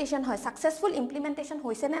ইমপ্লিমেণ্টেশ্যন হয় সাকসেসফুল ইমপ্লিমেণ্টেশ্যন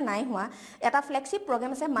হৈছে নে নাই হোৱা এটা ফ্লেগশিপ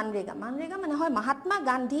প্ৰগ্ৰাম আছে মনৰেগা মানে হয় Mahatma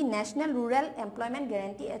Gandhi national rural employment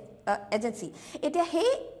guarantee agency এতিয়া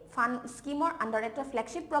সেই ফান স্কিমৰ আণ্ডাৰ এটা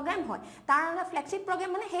ফ্লেগশিপ প্ৰগ্ৰাম হয় তাৰ আণ্ডাৰ ফ্লেগশিপ প্ৰগ্ৰাম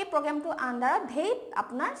মানে সেই প্ৰগ্ৰামটোৰ আণ্ডাৰত ধেৰ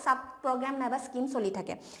আপোনাৰ সাব প্ৰগ্ৰাম নাইবা স্কিম চলি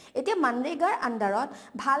থাকে এতিয়া মনৰেগাৰ আণ্ডাৰত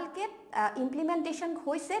ভালকে ইমপ্লিমেণ্টেশ্যন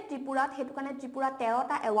হৈছে ত্ৰিপুৰাত সেইটো কাৰণে ত্ৰিপুৰা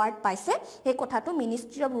 13টা এৱাৰ্ড পাইছে সেই কথাটো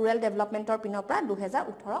মিনিষ্ট্ৰী অফ ৰুৰেল ডেভেলপমেণ্টৰ পিনৰ পৰা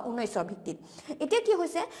 2018-19 ভিত্তিত এতিয়া কি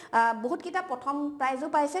হৈছে বহুত কিটা প্ৰথম প্ৰাইজো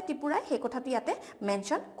পাইছে ত্ৰিপুৰাই সেই কথাটো ইয়াতে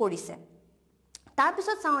মেনশ্যন কৰিছে তাৰ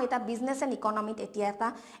পিছত চাওঁ এটা বিজনেছ এণ্ড ইকনমিত এতিয়া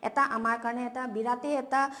এটা আমাৰ কাৰণে এটা বিৰাটে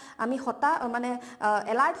এটা আমি মানে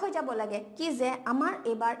এলাৰ্ট হৈ যাব লাগে কি যে আমাৰ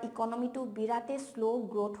এবাৰ ইকনমিটো বিৰাটে স্লো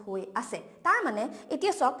গ্ৰোথ হৈ আছে তাৰ মানে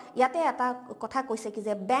এতিয়া চক ইয়াতে এটা কথা কৈছে কি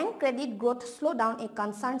যে bank credit growth slow down এ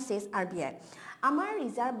কনসাৰ্ন সেজ আৰবিআই আমাৰ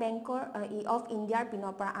ৰিজাৰ্ভ বেংকৰ অফ ইণ্ডিয়াৰ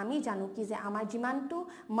পিনৰ পৰা আমি জানো কি যে আমাৰ যিমানটো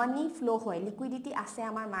মানি ফ্লো হয় লিকুইডিটি আছে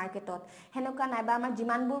আমাৰ মাৰ্কেটত হেনকা নাইবা আমাৰ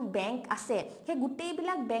যিমানবোৰ বেংক আছে সেই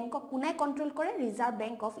গোটেইবিলাক বেংকক কোনে কন্ট্ৰোল কৰে ৰিজাৰ্ভ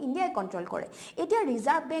বেংক অফ ইণ্ডিয়াই কন্ট্ৰোল কৰে এতিয়া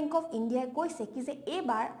ৰিজাৰ্ভ বেংক অফ ইণ্ডিয়াই কৈছে কি যে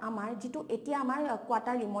এইবাৰ আমাৰ যিটো এতিয়া আমাৰ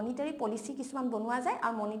কোৱাৰ্টাৰলি মনিটাৰী পলিচি কিছুমান বনোৱা যায়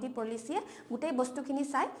আৰু মনিটাৰী পলিচিয়ে গোটেই বস্তুখিনি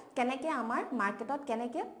চাই কেনেকে আমাৰ মাৰ্কেটত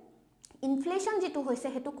কেনেকে ইনফ্লেশ্যন যেটো হৈছে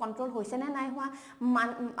হেতু কন্ট্ৰোল হৈছে না নাই হোৱা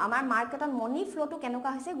আমাৰ মাৰ্কেটত মনি ফ্লোটো কেনেকা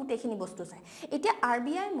হৈছে গুটেখিনি বস্তু চাই এতিয়া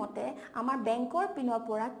আৰবিআই মতে আমাৰ বেংকৰ পিনৰ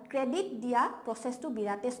পৰা ক্ৰেডিট দিয়া প্ৰসেসটো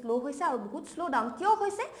বিৰাটে স্লো হৈছে আৰু বহুত স্লো ডাউন কিয়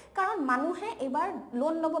হৈছে কাৰণ মানুহে এবাৰ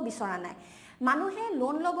লোন লব বিচৰা নাই মানুহে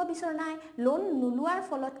লোন লব বিচৰা নাই লোন নুলুৱাৰ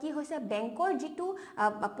ফলত কি হৈছে বেংকৰ যেটো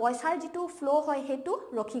পইচাৰ যেটো ফ্লো হয় হেতু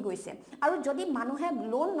ৰখি গৈছে আৰু যদি মানুহে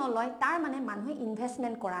লোন নলয় তাৰ মানে মানুহে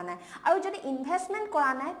ইনভেষ্টমেন্ট কৰা নাই আৰু যদি ইনভেষ্টমেন্ট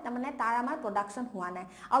কৰা নাই তাৰ মানে তাৰ আমাৰ প্ৰডাকশন হোৱা নাই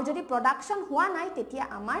আৰু যদি প্ৰডাকশন হোৱা নাই তেতিয়া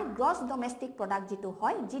আমাৰ গ্ৰছ ডমেষ্টিক প্ৰডাক্ট যেটো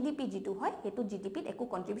হয় জিডিপি যেটো হয় হেতু জিডিপিত একো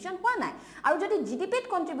কন্ট্ৰিবিউশন হোৱা নাই আৰু যদি জিডিপিত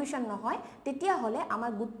কন্ট্ৰিবিউশন নহয় তেতিয়া হলে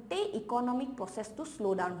আমাৰ গুটেই ইকনমিক প্ৰসেসটো স্লো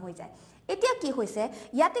ডাউন হৈ যায় এতিয়া কি হৈছে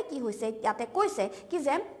ইয়াতে কৈছে কি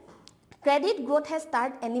যে credit growth has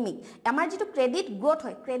started anemic আমাৰ যেটো ক্ৰেডিট গ্ৰোথ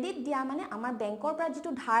হয় ক্ৰেডিট দিয়া মানে আমাৰ বেংকৰ পৰা যেটো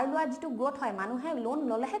ধাৰ লোৱা যেটো গ্ৰোথ হয় মানুহে লোন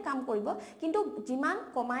ললেহে কাম কৰিব কিন্তু যিমান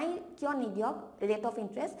কমাই কিয় নিদিয়ক ৰেট অফ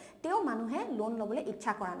ইন্টাৰেষ্ট তেও মানুহে লোন লবলৈ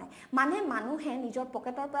ইচ্ছা কৰা নাই মানে মানুহে নিজৰ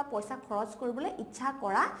পকেটৰ পৰা পইচা খৰচ কৰিবলৈ ইচ্ছা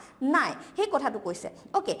কৰা নাই সেই কথাটো কৈছে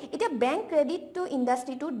ওকে এতিয়া বেংক ক্ৰেডিট টু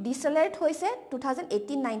ইন্ডাষ্ট্ৰিটো ডিসেলাৰেট হৈছে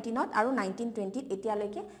 2018-19 ত আৰু 19-20 ত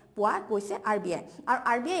এতিয়ালৈকে পোৱা গৈছে আৰবিআই আৰু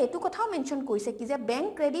আৰবিআই এটো কথাও মেনশন কৰিছে কি যে বেংক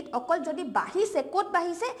ক্ৰেডিট অকল যদি বাঢ়িছে কোত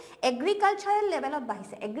বাঢ়িছে এগ্ৰিকালচাৰেল লেভেলত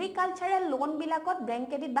বাঢ়িছে এগ্ৰিকালচাৰেল লোন বিলাকত বেংক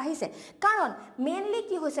ক্ৰেডিট বাঢ়িছে কাৰণ মেইনলি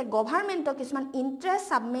কি হৈছে গভৰ্ণমেন্টৰ কিছুমান ইন্টাৰেষ্ট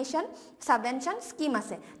সাবভেনশন স্কিম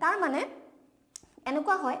আছে তাৰ মানে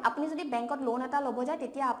এনেকুৱা হয় আপুনি যদি বেংকত লোন এটা লব যায়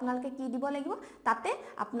তেতিয়া আপোনালোকে কি দিব লাগিব তাতে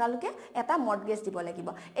আপোনালোকে এটা মৰ্টগেজ দিব লাগিব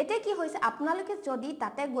এতে কি হৈছে আপোনালোকে যদি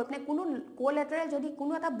তাতে গৈপনে কোনো কোলেটাৰেল যদি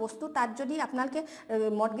কোনো এটা বস্তু তাত যদি আপোনালোকে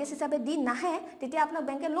মৰ্টগেজ হিচাপে দি নাহে তেতিয়া আপোনাক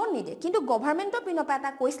বেংকে লোন নিদিয়ে কিন্তু গভৰ্ণমেন্টৰ পিনৰ পৰা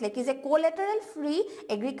এটা কৈছিলে কি যে কোলেটাৰেল ফ্ৰী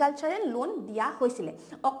এগ্ৰিকালচাৰেল লোন দিয়া হৈছিল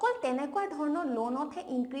অকল তেনেকুৱা ধৰণৰ লোনতহে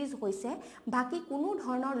ইনক্ৰিজ হৈছে বাকি কোনো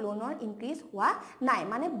ধৰণৰ লোনৰ ইনক্ৰিজ হোৱা নাই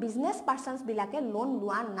মানে বিজনেস পাৰ্সনস বিলাকে লোন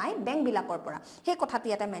লোৱা নাই বেংক বিলাকৰ পৰা সেই কথাটো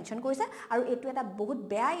এটা মেনশন কৰিছে আৰু এটো এটা বহুত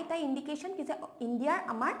বেয়া এটা ইন্ডিকেশন কি যে ইন্ডিয়াৰ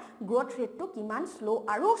আমাৰ গ্ৰোথ ৰেটটো কিমান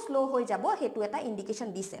স্লো হৈ যাব হেতু এটা ইন্ডিকেশন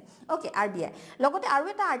দিছে ওকে আৰবিআই লগতে আৰু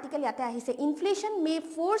এটা আৰ্টিকেল ইয়াতে আহিছে inflation May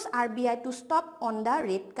force RBI two stop on the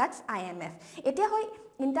rate Katz IMF এতিয়া হয়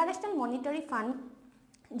ইন্টাৰনেশ্যনেল মনিটাৰী ফান্ড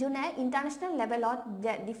জুনে ইন্টাৰনেশ্যনেল লেভেলত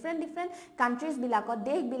ডিফাৰেন্ট কান্ট্ৰিজ বিলাকত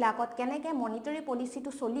দেশ বিলাকত কেনেকে মনিটাৰী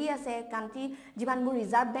পলিচিটো চলি আছে কান্ট্ৰি যিমানবোৰ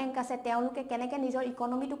ৰিজাৰ্ভ বেংক আছে তেওঁলোকে কেনেকে নিজৰ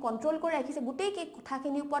ইকনমিটো কন্ট্ৰোল কৰি ৰাখিছে গুটেই কি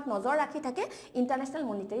কথাখিনিৰ ওপৰত নজৰ ৰাখি থাকে ইন্টাৰনেশ্যনেল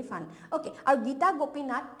মনিটাৰী ফান্ড ওকে আৰু গীতা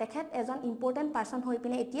গোপীনাথ তেখেত এজন ইম্পৰ্টেন্ট পাৰসন হৈ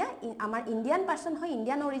পিনে এতিয়া আমাৰ ইণ্ডিয়ান পাৰসন হয়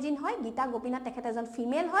ইণ্ডিয়ান অৰিজিন হয় গীতা গোপীনাথ তেখেত এজন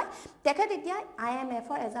ফিমেল হয় তেখেত এতিয়া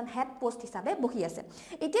আইএমএফৰ এজন হেড পোষ্ট হিচাপে বহি আছে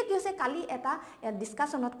এতিয়া কি হৈছে কালি এটা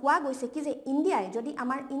ডিসকাশনত কোৱা গৈছে কি যে ইণ্ডিয়াই যদি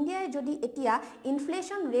আমাৰ ইণ্ডিয়াই যদি এতিয়া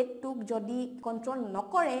ইনফ্লেশ্যন ৰেটটোক যদি কন্ট্ৰোল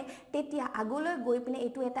নকৰে তেতিয়া আগলৈ গৈ পিনে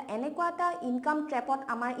এটো এটা এনেকুৱা এটা ইনকাম ট্ৰেপত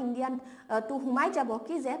আমাৰ ইণ্ডিয়ান টু হুমাই যাব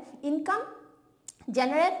কি যে ইনকাম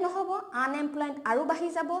জেনাৰেট নহব আনএমপ্লয়মেণ্ট আৰু বাঢ়ি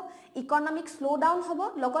যাব ইকনমিক স্লো ডাউন হ'ব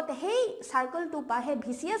লগতে সেই সাৰ্কেলটো পা হে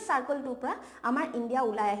ভিচিয়াছ সাৰ্কেলটো পৰা আমাৰ ইণ্ডিয়া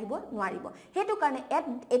ওলাই আহিব নোৱাৰিব হেতু কাৰণে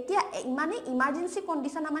এতিয়া মানে ইমাৰ্জেন্সি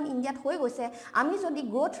কন্ডিশন আমাৰ ইণ্ডিয়াত হৈ গৈছে আমি যদি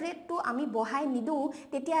গ্ৰোথ ৰেটটো আমি বঢ়াই নিদু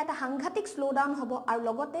তেতিয়া এটা সাংঘাতিক স্লো ডাউন হ'ব আৰু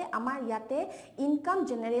লগতে আমাৰ ইয়াতে ইনকাম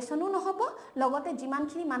জেনাৰেশনো নহব লগতে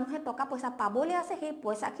যিমানখিনি মানুহে টকা পইচা পাবলৈ আছে সেই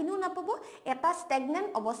পইচাখিনিও নাপাব এটা ষ্টেগনেন্ট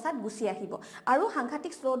অৱস্থাত গুচি আহিব আৰু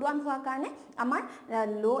সাংঘাতিক স্লো ডাউন হোৱাৰ কাৰণে আমাৰ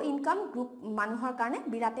লো ইনকাম গ্ৰুপ মানুহৰ কাৰণে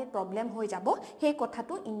বিৰাটে প্ৰবলেম হৈ যাব সেই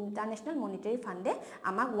কথাটো ইন্টাৰনেশনাল মনিটাৰী ফাণ্ডে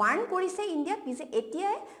আমাক ওয়াৰ্ন কৰিছে ইণ্ডিয়াক যে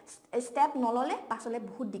এতিয়াই ষ্টেপ নললে পাছলে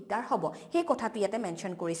বহুত দিগদাৰ হ'ব সেই কথাটো ইয়াতে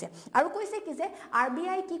মেনশন কৰিছে আৰু কৈছে কি যে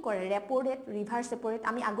আৰবিআই কি কৰে ৰেপো ৰেট ৰিভাৰ্স ৰেপো ৰেট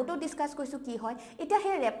আমি আগতেও ডিসকাস কৰিছো কি হয় এতিয়া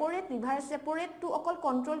সেই ৰেপো ৰেট ৰিভাৰ্স ৰেপো ৰেটটো অকল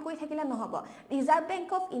কন্ট্ৰোল কৰি থাকিলে নহব ৰিজাৰ্ভ বেংক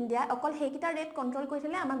অফ ইণ্ডিয়া অকল সেইকিটা ৰেট কন্ট্ৰোল কৰি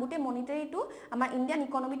থাকিলে আমাৰ গোটে মনিটাৰীটো আমাৰ ইণ্ডিয়ান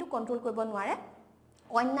ইকনমিটো কন্ট্ৰোল কৰিব নোৱাৰে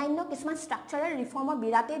অন্যান্য কিছুমান ষ্ট্ৰাকচাৰাল ৰিফৰ্মৰ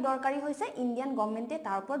বিৰাটেই দৰকাৰী হৈছে ইণ্ডিয়ান গভৰ্নমেণ্টে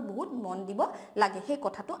তাৰ ওপৰত বহুত মন দিব লাগে সেই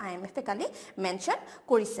কথাটো আইএমএফে কালি মেনশন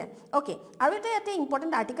কৰিছে ওকে আৰু এটা ইয়াতে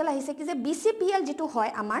ইম্পৰ্টেণ্ট আৰ্টিকেল আহিছে কি যে বিচিপিএল যেটো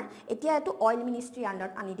হয় আমাৰ এতিয়া এটো অইল মিনিষ্ট্ৰি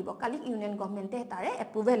আন্ডাৰত আনি দিব কালি ইউনিয়ন গভৰ্নমেণ্টে তাৰে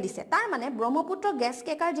এপ্ৰুভেল দিছে তাৰ মানে ব্ৰহ্মপুত্ৰ গেছ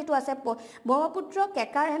কেকাৰ যেটো আছে Brahmaputra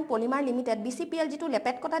কেকাৰ and polymer limited BCPL যেটো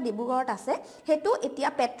লেপেটকটা ডিব্ৰুগড়ত আছে হেতু এতিয়া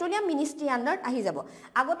পেট্ৰলিয়াম মিনিষ্ট্ৰি আন্ডাৰত আহি যাব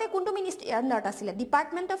আগতে কোনটো মিনিষ্ট্ৰি আন্ডাৰত আছিল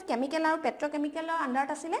ডিপাৰ্টমেন্ট অফ কেমিকেল আৰু পেট্ৰকেমিকেলৰ আন্ডাৰত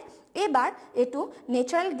আছিলে এবাৰ এটো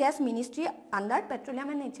natural gas ministry under petroleum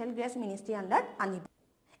and natural gas ministry under আনিব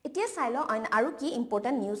এতিয়া চাইলো আৰু কি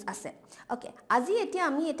ইম্পৰ্টেন্ট নিউজ আছে ওকে আজি এতিয়া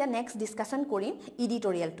আমি এটা নেক্সট ডিসকাশন কৰিম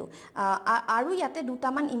এডিটোৰিয়েলটো আৰু ইয়াতে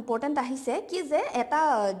দুটামান ইম্পৰ্টেন্ট আহিছে কি যে এটা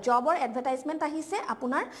জবৰ এডভাৰটাইজমেন্ট আহিছে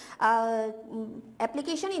আপোনাৰ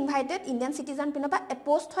application invited Indian citizen পিনপা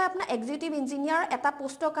post হয় আপোনাৰ এক্সিকিউটিভ ইঞ্জিনিয়াৰ এটা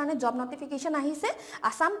পোষ্টৰ কাৰণে জব নটিফিকেশন আহিছে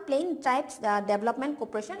Assam plain tribes development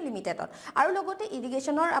corporation লিমিটেডত আৰু লগতে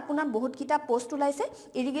ইৰিগেশনৰ আপোনাৰ বহুত কিটা পোষ্ট ওলাইছে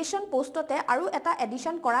ইৰিগেশন পোষ্টতে আৰু এটা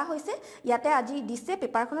এডিশন কৰা হৈছে ইয়াতে আজি দিছে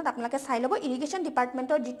পেপাৰ আপোনালোকে চাই লব ইৰিগেশন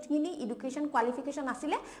ডিপাৰ্টমেন্টৰ যিখিনি এডুকেশন কোৱালিফিকেশন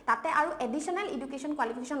আছিল তাতে আৰু এডিশনাল এডুকেশন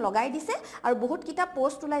কোৱালিফিকেশন লগাই দিছে আৰু বহুত কিটা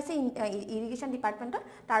পোষ্ট ওলাইছে ইৰিগেশন ডিপাৰ্টমেন্টৰ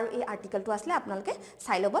তাৰ এই আৰ্টিকেলটো আসলে আপোনালোকে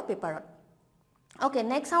চাই লব পেপাৰত ওকে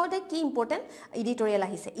নেক্সট আউটে কি ইম্পৰ্টেন্ট এডিটোৰিয়েল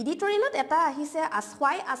আহিছে এডিটোৰিয়েলত এটা আহিছে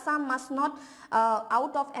why Assam must not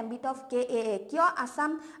out of ambit of KAA কিয়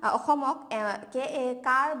আসাম অসমক KAA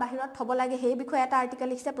কাৰ বাহিৰত থব লাগে সেই বিষয়ে এটা আৰ্টিকেল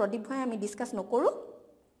লিখিছে প্ৰদীপ ভাই আমি ডিসকাস নকৰো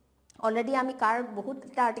অলৰেডি আমি কাৰ বহুত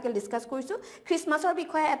এটা আৰ্টিকেল ডিসকাস কৰিছো খ্ৰীষ্টমাছৰ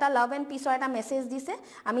বিষয়ে এটা লাভ এণ্ড পিছৰ এটা মেছেজ দিছে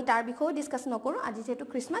আমি তাৰ বিষয়েও ডিসকাস নকৰো আজি যেটো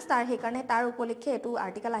খ্ৰীষ্টমাছ তাৰ হেকাৰণে তাৰ উপলক্ষে এটো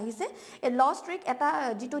আৰ্টিকেল আহিছে এ ল ষ্ট্ৰিক এটা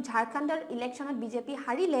যেটো ঝাৰখণ্ডৰ ইলেকশ্যনত বিজেপি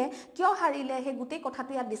হাৰিলে কিয় হাৰিলে হে গুটে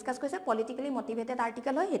কথাটো ইয়াত ডিসকাস কৰিছে পলিটিক্যালি মোটিভেটেড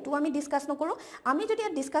আৰ্টিকেল হয় হেতু আমি ডিসকাস নকৰো আমি যদি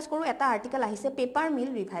ইয়াত ডিসকাস কৰো এটা আৰ্টিকেল আহিছে পেপাৰ মিল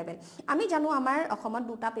ৰিভাইভেল আমি জানো আমাৰ অসমত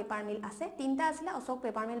দুটা পেপাৰ মিল আছে তিনটা আছিল অশোক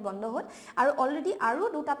পেপাৰ মিল বন্ধ হ'ল আৰু অলৰেডি আৰু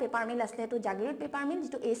দুটা পেপাৰ মিল আছে এটো জাগিৰোড পেপাৰ মিল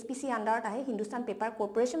যেটো এছপিসি আন্ডাৰত আহে হিন্দুস্তান পেপাৰ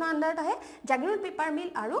কৰ্পোৰেচনৰ আন্ডাৰত আহে জাগিৰোড পেপাৰ মিল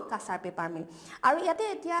আৰু কাছাৰ পেপাৰ মিল আৰু ইয়াতে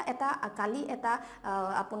এতিয়া এটা কালি এটা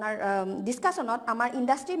আপোনাৰ ডিসকাশনত আমাৰ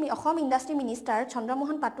industry Assam industry minister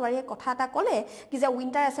Chandramohan পাটোৱাৰীয়ে কথা এটা ক'লে কি যে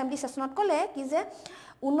উইন্টাৰ এছেম্বলি সেশনত ক'লে কি যে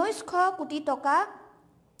 1900 কোটি টকা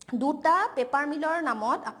দুটা পেপাৰ মিলৰ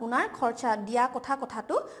নামত আপোনাৰ খৰচা দিয়া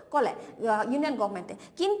কথাটো ক'লে ইউনিয়ন গভৰ্নমেণ্টে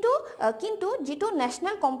কিন্তু যেটো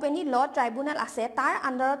নেশনাল কোম্পানী ল ট্ৰাইব্যুনেল আছে তাৰ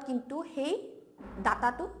আন্ডাৰত কিন্তু সেই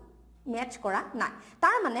ডাটাটো মেচ কৰা নাই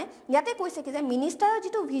তাৰ মানে ইয়াতে কৈছে কি যে মিনিষ্টাৰৰ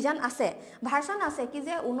যেটো ভিজন আছে ভাষণ আছে কি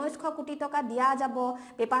যে 1900 কোটি টকা দিয়া যাব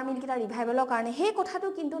পেপাৰ মিল কিটা ৰিভাইভেলৰ কাৰণে সেই কথাটো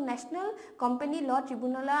কিন্তু নেশনাল কোম্পানী ল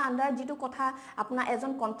ট্ৰিবিউনেলৰ আন্ডাৰ যেটো কথা আপোনাৰ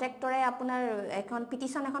এজন কন্ট্ৰাক্টৰে আপোনাৰ এখন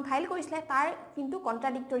পিটিশন এখন ফাইল কৰিছিলে তাৰ কিন্তু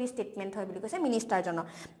কন্ট্ৰাডিক্টৰি ষ্টেটমেন্ট হয় বুলি কৈছে মিনিষ্টাৰজনৰ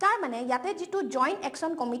তাৰ মানে ইয়াতে যেটো জয়েন্ট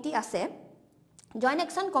একচন কমিটি আছে joint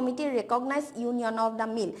action committee recognise union of the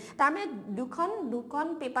মিল তাৰমানে দুখন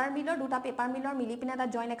পেপাৰ মিলৰ দুটা পেপাৰ মিলৰ মিলি পিনে এটা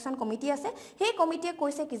জয়েন্ট একচন কমিটি আছে সেই কমিটিয়ে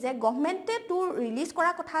কৈছে কি যে গভৰ্নমেণ্টে টু ৰিলিজ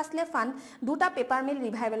কৰা কথা আছিল ফান্ড দুটা পেপাৰ মিল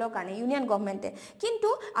ৰিভাইভেলৰ কাৰণে ইউনিয়ন গভৰ্নমেণ্টে কিন্তু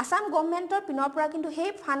আসাম গভৰ্নমেণ্টৰ পিনৰ পৰা কিন্তু সেই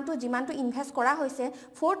ফান্ডটো যিমানটো ইনভেষ্ট কৰা হৈছে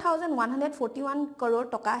 4141 কৰোৰ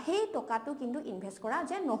টকা সেই টকাটো কিন্তু ইনভেষ্ট কৰা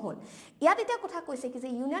যে নহল ইয়াত এটা কথা কৈছে কি যে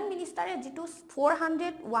ইউনিয়ন মিনিষ্টাৰে যেটো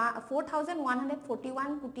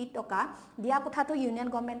 4141 কোটি টকা দিয়া কথাটো ইউনিয়ন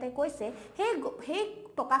গভৰ্নমেণ্টে কৈছে সেই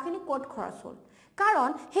টকাখিনি ক'ত খৰচ হ'ল কাৰণ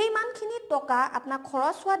সেই মানখিনি টকা আপনা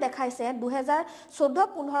খৰচ হোৱা দেখাইছে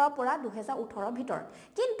 2014-15 পৰা 2018 ভিতৰত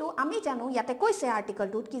কিন্তু আমি জানো ইয়াতে কৈছে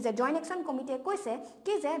আৰ্টিকেলটোত কি যে জয়েন্ট একচন কমিটিয়ে কৈছে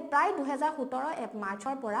কি যে প্ৰায় 2017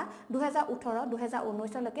 মাৰ্চৰ পৰা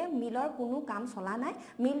 2018-2019 লৈকে মিলৰ কোনো কাম চলা নাই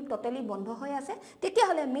মিল টোটালি বন্ধ হৈ আছে তেতিয়া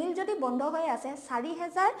হলে মিল যদি বন্ধ হৈ আছে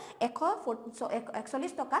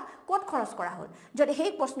 4141 টকা ক'ত খৰচ কৰা হ'ল যদি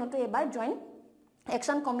সেই প্ৰশ্নটো এবাৰ জয়েন্ট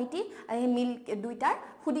একশ্যন কমিটি মিল দুইটাৰ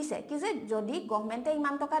সুধিছে কি যে যদি গভৰ্ণমেণ্টে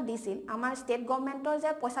ইমান টকা দিছিল আমাৰ ষ্টেট গভৰ্ণমেণ্টৰ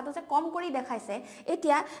যে পইচাটো যে কম কৰি দেখাইছে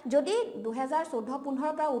এতিয়া যদি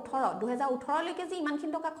 2014-15 পৰা 2018 লৈকে যে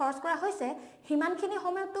ইমানখিনি টকা খৰচ কৰা হৈছে হিমানখিনি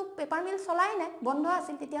সময়তো পেপাৰ মিল চলাই নাই বন্ধ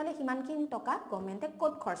আছিল তেতিয়াহ'লে হিমানখিনি টকা গভৰ্ণমেণ্টে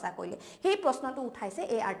ক'ত খৰচা কৰিলে সেই প্ৰশ্নটো উঠাইছে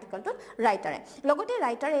এই আৰ্টিকলটোত ৰাইটাৰে লগতে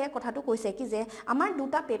ৰাইটাৰে এই কথাটো কৈছে কি যে আমাৰ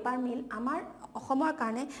দুটা পেপাৰ মিল আমাৰ অসমৰ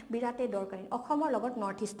কাৰণে বিৰাটেই দৰকাৰী অসমৰ লগত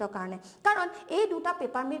নৰ্থ ইষ্টৰ কাৰণে কাৰণ এই দুটা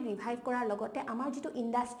পেপাৰ মিল ৰিভাইভ কৰাৰ লগতে আমাৰ যিটো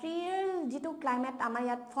ইণ্ডাষ্ট্ৰিয়েল যিটো ক্লাইমেট আমাৰ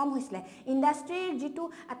ইয়াত ফৰ্ম হৈছিলে ইণ্ডাষ্ট্ৰিৰ যিটো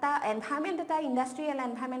এটা এনভাইৰনমেণ্ট এটা ইণ্ডাষ্ট্ৰিয়েল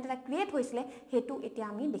এনভাইৰনমেণ্ট এটা ক্ৰিয়েট হৈছিলে সেইটো এতিয়া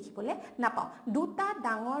আমি দেখিবলৈ নাপাওঁ দুটা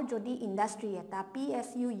ডাঙৰ যদি ইণ্ডাষ্ট্ৰি এটা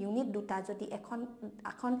PSU ইউনিট দুটা যদি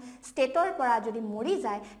এখন ষ্টেটৰ পৰা যদি মৰি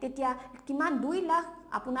যায় তেতিয়া কিমান 2 লাখ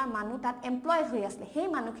আপোনাৰ মানুহ তাত এমপ্লয়েড হৈ আছিলে সেই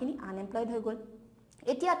মানুহখিনি আনএমপ্লয়েড হৈ গ'ল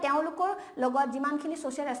এতিয়া তেওঁলোকৰ লগত যিমানখিনি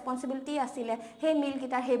সোশ্যাল ৰেসপন্সিবিলিটি আছিলে সেই মিল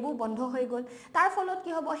কিটা হেবু বন্ধ হৈ গ'ল তাৰ ফলত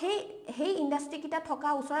কি হ'ব সেই ইণ্ডাষ্ট্ৰি কিটা থকা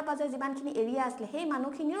ওচৰে পাজৰে যিমানখিনি এৰিয়া আছিলে সেই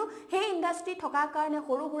মানুহখিনিৰো সেই ইণ্ডাষ্ট্ৰি থকাৰ কাৰণে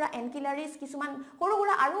সৰু সুৰা এনকিলাৰিজ কিছুমান সৰু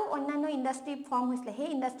সুৰা আৰু অন্যান্য ইণ্ডাষ্ট্ৰি ফৰ্ম হৈছিলে সেই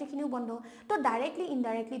ইণ্ডাষ্ট্ৰিখিনিও বন্ধ তো ডাইৰেক্টলি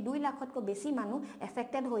ইনডাইৰেক্টলি 2 লাখতকৈ বেছি মানুহ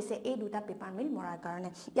এফেক্টেড হৈছে এই দুটা পেপাৰ মিল মৰাৰ কাৰণে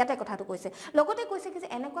ইয়াতে কথাটো কৈছে লগতে কৈছে কি যে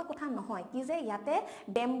এনেকুৱা কথা নহয় কি যে ইয়াতে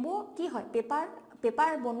বেম্বো কি হয়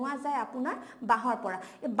পেপাৰ বনোৱা যায় আপোনাৰ বাঁহৰ পৰা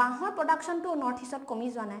বাঁহৰ প্ৰডাকশনটো নৰ্থ ইষ্টত কমি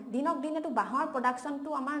যোৱা নাই দিনক দিনেতো বাঁহৰ প্ৰডাকশনটো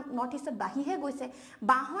আমাৰ নৰ্থ ইষ্টত বাঢ়িহে গৈছে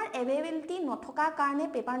বাঁহৰ এভেইলেবিলিটি নথকাৰ কাৰণে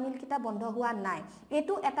পেপাৰ মিল কিটা বন্ধ হোৱা নাই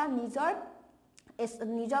এটো এটা নিজৰ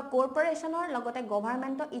কৰ্পোৰেচনৰ লগতে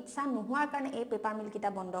গভৰ্ণমেণ্টৰ ইচ্ছা নোহোৱাৰ কাৰণে এই পেপাৰ মিল কিটা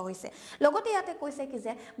বন্ধ হৈছে লগতে ইয়াতে কৈছে কি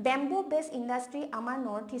যে বেম্বো বেস ইণ্ডাষ্ট্ৰি আমাৰ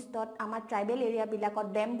নৰ্থ ইষ্টত আমাৰ ট্ৰাইবেল এৰিয়া বিলাকত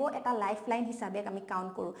বেম্বো এটা লাইফলাইন হিচাপে আমি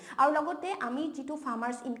কাউন্ট কৰো আৰু লগতে আমি যিটো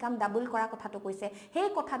ফাৰ্মাৰ্স ইনকাম ডাবল কৰা কথাটো কৈছে সেই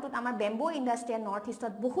কথাটোত আমাৰ বেম্বো ইণ্ডাষ্ট্ৰিয়ে নৰ্থ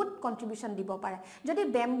ইষ্টত বহুত কন্ট্ৰিবিউশন দিব পাৰে যদি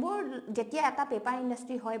বেম্বোৰ যেতিয়া এটা পেপাৰ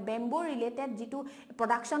ইণ্ডাষ্ট্ৰি হয় বেম্বো ৰিলেটেড যিটো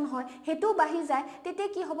প্ৰডাকশন হয় হেতু বাঢ়ি যায় তেতিয়া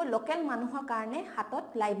কি হ'ব লোকেল মানুহৰ কাৰণে হাতত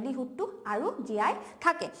লাইভলিহুডটো আৰু জিআই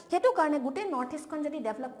থাকে হেতু কাৰণে গুটে নৰ্থ ইষ্টখন যদি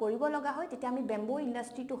ডেভেলপ কৰিব লগা হয় তেতিয়া আমি বেম্বো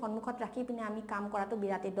ইণ্ডাষ্ট্ৰিটো সন্মুখত ৰাখি পিনে আমি কাম কৰাটো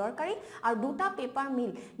বিৰাটেই দৰকাৰী আৰু দুটা পেপাৰ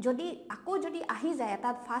মিল যদি আহি যায়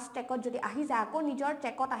এটা ফাষ্ট ট্ৰেকত যদি আহি যায় আকৌ নিজৰ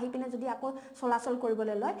ট্ৰেকত আহি পিনে যদি আকৌ চলাচল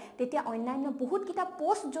কৰিবলৈ লয় তেতিয়া অন্যান্য বহুত কিটা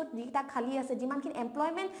পোষ্ট যেটা খালি আছে যিমানখিনি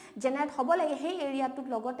এমপ্লয়মেন্ট জেনাৰেট হ'ব লাগে সেই এৰিয়াটোত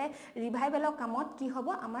লগতে ৰিভাইভেলৰ কামত কি হ'ব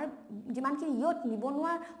আমাৰ যিমানখিনি ইয়ত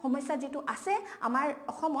নিবনুৱাৰ সমস্যা যেটো আছে আমাৰ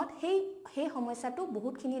অসমত সেই সমস্যাটো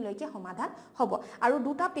বহুতখিনি লৈকে সমাধান হ'ব আৰু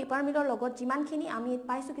দুটা পেপাৰ মিলৰ লগত যিমানখিনি আমি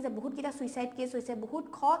পাইছো কি যে বহুত কিটা সুইসাইড কেছ হৈছে বহুত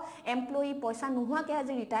এমপ্লয়ি পইচা নোহোৱাকে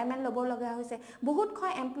আজি ৰিটায়াৰমেন্ট ল'ব লগা হৈছে বহুত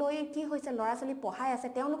এমপ্লয়ি কি হৈছে লৰাছলি পঢ়াই আছে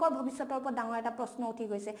তেওঁলোকৰ ভৱিষ্যতৰ ওপৰত ডাঙৰ এটা প্ৰশ্ন উঠি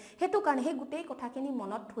গৈছে হেতু কাৰণে সেই গুটেই কথাখিনি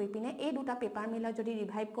মনত থৈ পিনে এই দুটা পেপাৰ মিলৰ যদি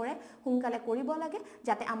ৰিভাইভ কৰে সোনকালে কৰিব লাগে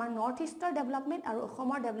যাতে আমাৰ নৰ্থ ইষ্টৰ ডেভেলপমেন্ট আৰু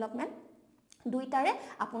অসমৰ ডেভেলপমেন্ট দুইটাৰে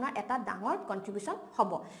আপোনাৰ এটা ডাঙৰ কন্ট্ৰিবিউশন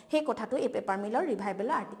হ'ব সেই কথাটো এই পেপাৰ মিলৰ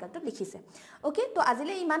ৰিভাইভেলৰ আৰ্টিকলটো লিখিছে ওকে তো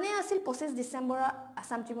আজিলে ইমানে আছিল 25 ডিসেম্বৰৰ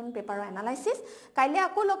আসাম ট্ৰিবিউন পেপাৰৰ এনালাইসিস কাইলে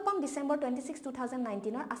আকৌ লগ পাম ডিসেম্বৰ 26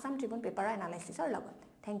 2019 ৰ আসাম ট্ৰিবিউন পেপাৰৰ এনালাইসিসৰ লগত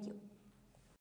থ্যাংক ইউ